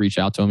definitely should reach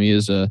out to him. He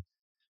is a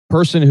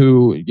person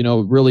who,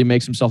 really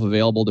makes himself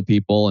available to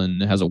people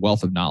and has a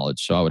wealth of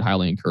knowledge. So I would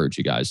highly encourage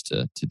you guys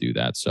to do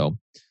that. So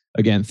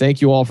again,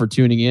 thank you all for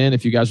tuning in.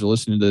 If you guys are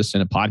listening to this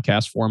in a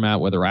podcast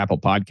format, whether Apple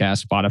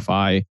Podcasts,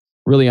 Spotify,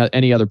 really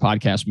any other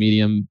podcast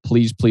medium,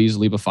 please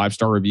leave a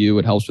 5-star review.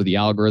 It helps with the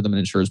algorithm and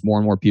ensures more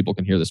and more people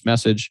can hear this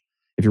message.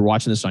 If you're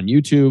watching this on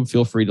YouTube,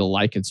 feel free to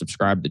like and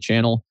subscribe to the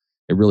channel.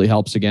 It really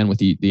helps, again, with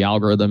the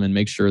algorithm and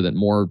make sure that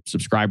more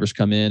subscribers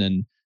come in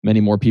and many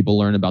more people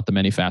learn about the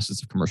many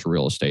facets of commercial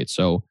real estate.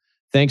 So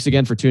thanks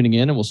again for tuning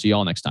in, and we'll see you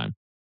all next time.